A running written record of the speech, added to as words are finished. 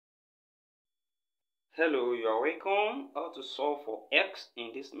Hello, you are welcome. How to solve for x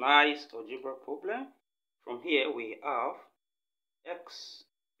in this nice algebra problem. From here we have x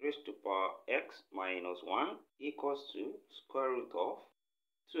raised to power x minus 1 equals to square root of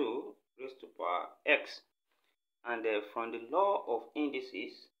 2 raised to power x. And from the law of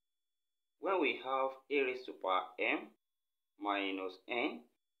indices, when we have a raised to power m minus n,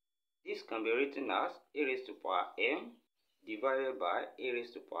 this can be written as a raised to power m divided by a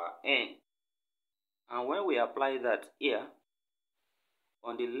raised to power n. And when we apply that here,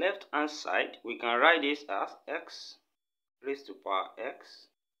 on the left hand side, we can write this as x raised to power x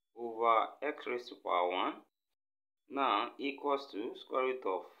over x raised to power 1 now equals to square root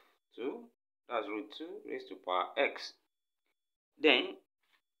of 2, that's root 2 raised to power x. Then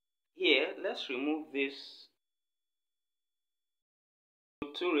here, let's remove this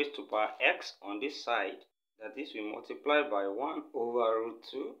root 2 raised to power x on this side. That is, we multiply by 1 over root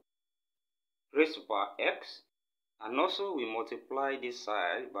 2 raised to power x. And also we multiply this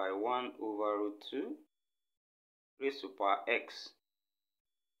side by 1 over root 2 raised to power x.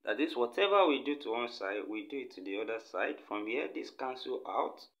 That is, whatever we do to one side, we do it to the other side. From here, this cancel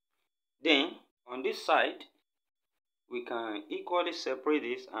out. Then, on this side, we can equally separate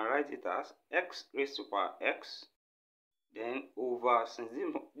this and write it as x raised to power x. Then, over, since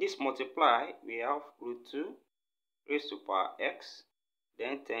this multiply, we have root 2 raised to power x.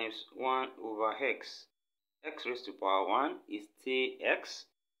 Then, times 1 over x. X raised to power 1 is still x,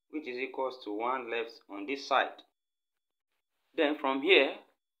 which is equals to 1 left on this side. Then from here,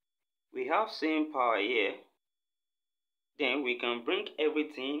 we have same power here. Then we can bring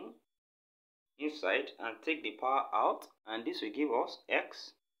everything inside and take the power out, and this will give us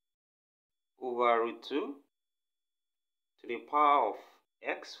x over root 2 to the power of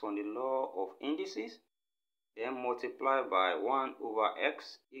x from the law of indices. Then multiply by 1 over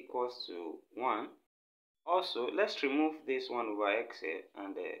x equals to 1. Also, let's remove this 1 over x here,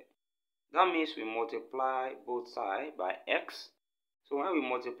 and that means we multiply both sides by x. So when we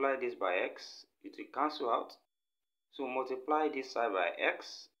multiply this by x, it will cancel out. So multiply this side by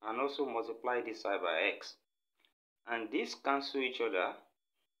x and also multiply this side by x. And this cancel each other.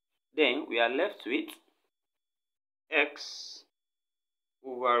 Then we are left with x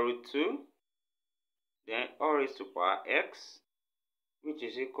over root 2, then all raised to power x, which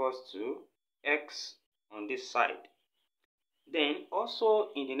is equals to x on this side. Then also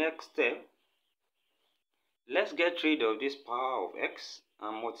in the next step, let's get rid of this power of x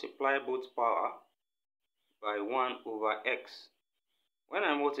and multiply both power by 1 over x. When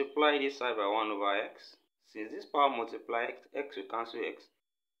I multiply this side by 1 over x, since this power multiplies, x will cancel x.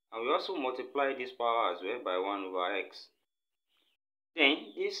 And we also multiply this power as well by 1 over x. Then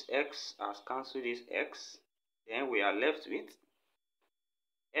this x has cancelled this x. Then we are left with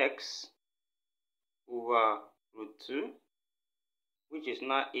x over root 2, which is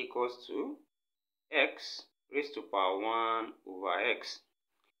now equals to x raised to power 1 over x.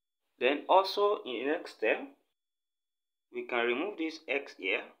 Then also in the next step, we can remove this x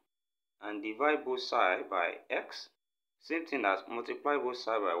here and divide both sides by x. Same thing as multiply both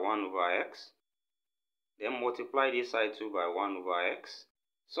sides by 1 over x. Then multiply this side too by 1 over x,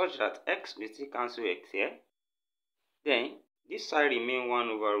 such that x will still cancel x here. Then this side remain 1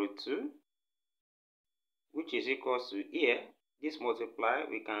 over root 2, which is equals to here. This multiply,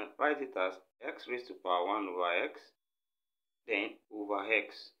 we can write it as x raised to power 1 over x, then over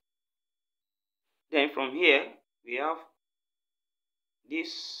x. Then from here, we have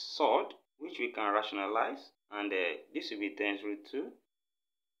this side, which we can rationalize, and this will be times root 2,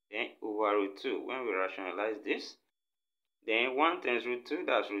 then over root 2. When we rationalize this, then 1 times root 2,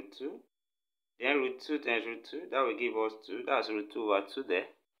 that's root 2. Then root 2 times root 2, that will give us 2, that's root 2 over 2 there,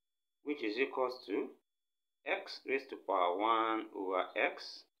 which is equals to x raised to power 1 over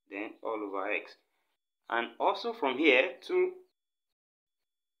x, then all over x. And also from here,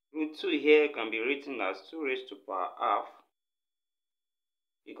 root 2 here can be written as 2 raised to power half,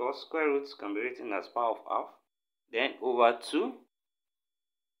 because square roots can be written as power of half, then over 2,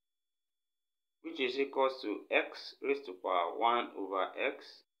 which is equals to x raised to power 1 over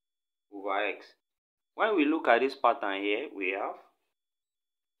x over x. When we look at this pattern here, we have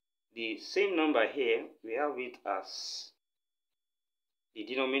the same number here, we have it as the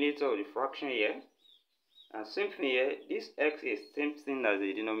denominator of the fraction here. And same thing here, this x is same thing as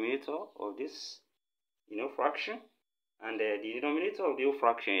the denominator of this, fraction. And the denominator of the whole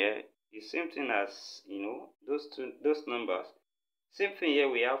fraction here is same thing as, those numbers. Same thing here,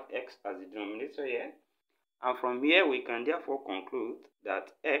 we have x as the denominator here. And from here, we can therefore conclude that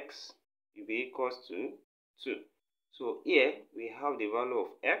x will be equals to 2. So here, we have the value of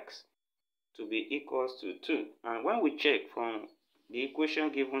x to be equals to 2. And when we check from the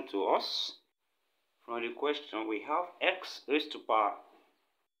equation given to us, from the question, we have x raised to power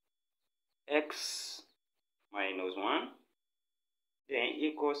x minus 1 then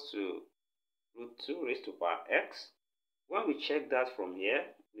equals to root 2 raised to power x. When we check that from here,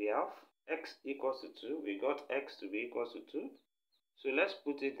 we have x equals to 2. We got x to be equals to 2. So let's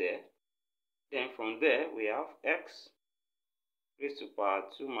put it there. Then from there, we have x raised to power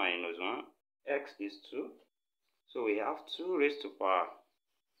 2 minus 1. X is 2. So we have 2 raised to power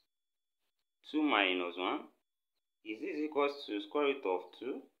 2 minus 1. Is this equals to square root of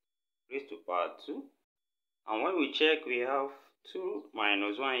 2 raised to power 2? And when we check, we have 2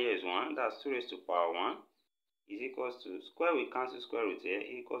 minus 1 here is 1. That's 2 raised to power 1. Is equals to square, we cancel square root here,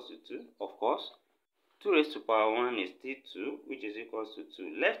 equals to 2. Of course, 2 raised to power 1 is still 2, which is equals to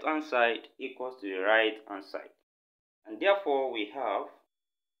 2. Left hand side equals to the right hand side. And therefore, we have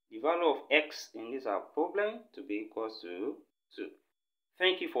the value of x in this our problem to be equals to 2.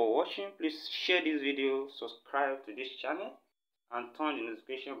 Thank you for watching. Please share this video, subscribe to this channel, and turn the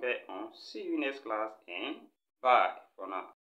notification bell on. See you next class, and bye for now.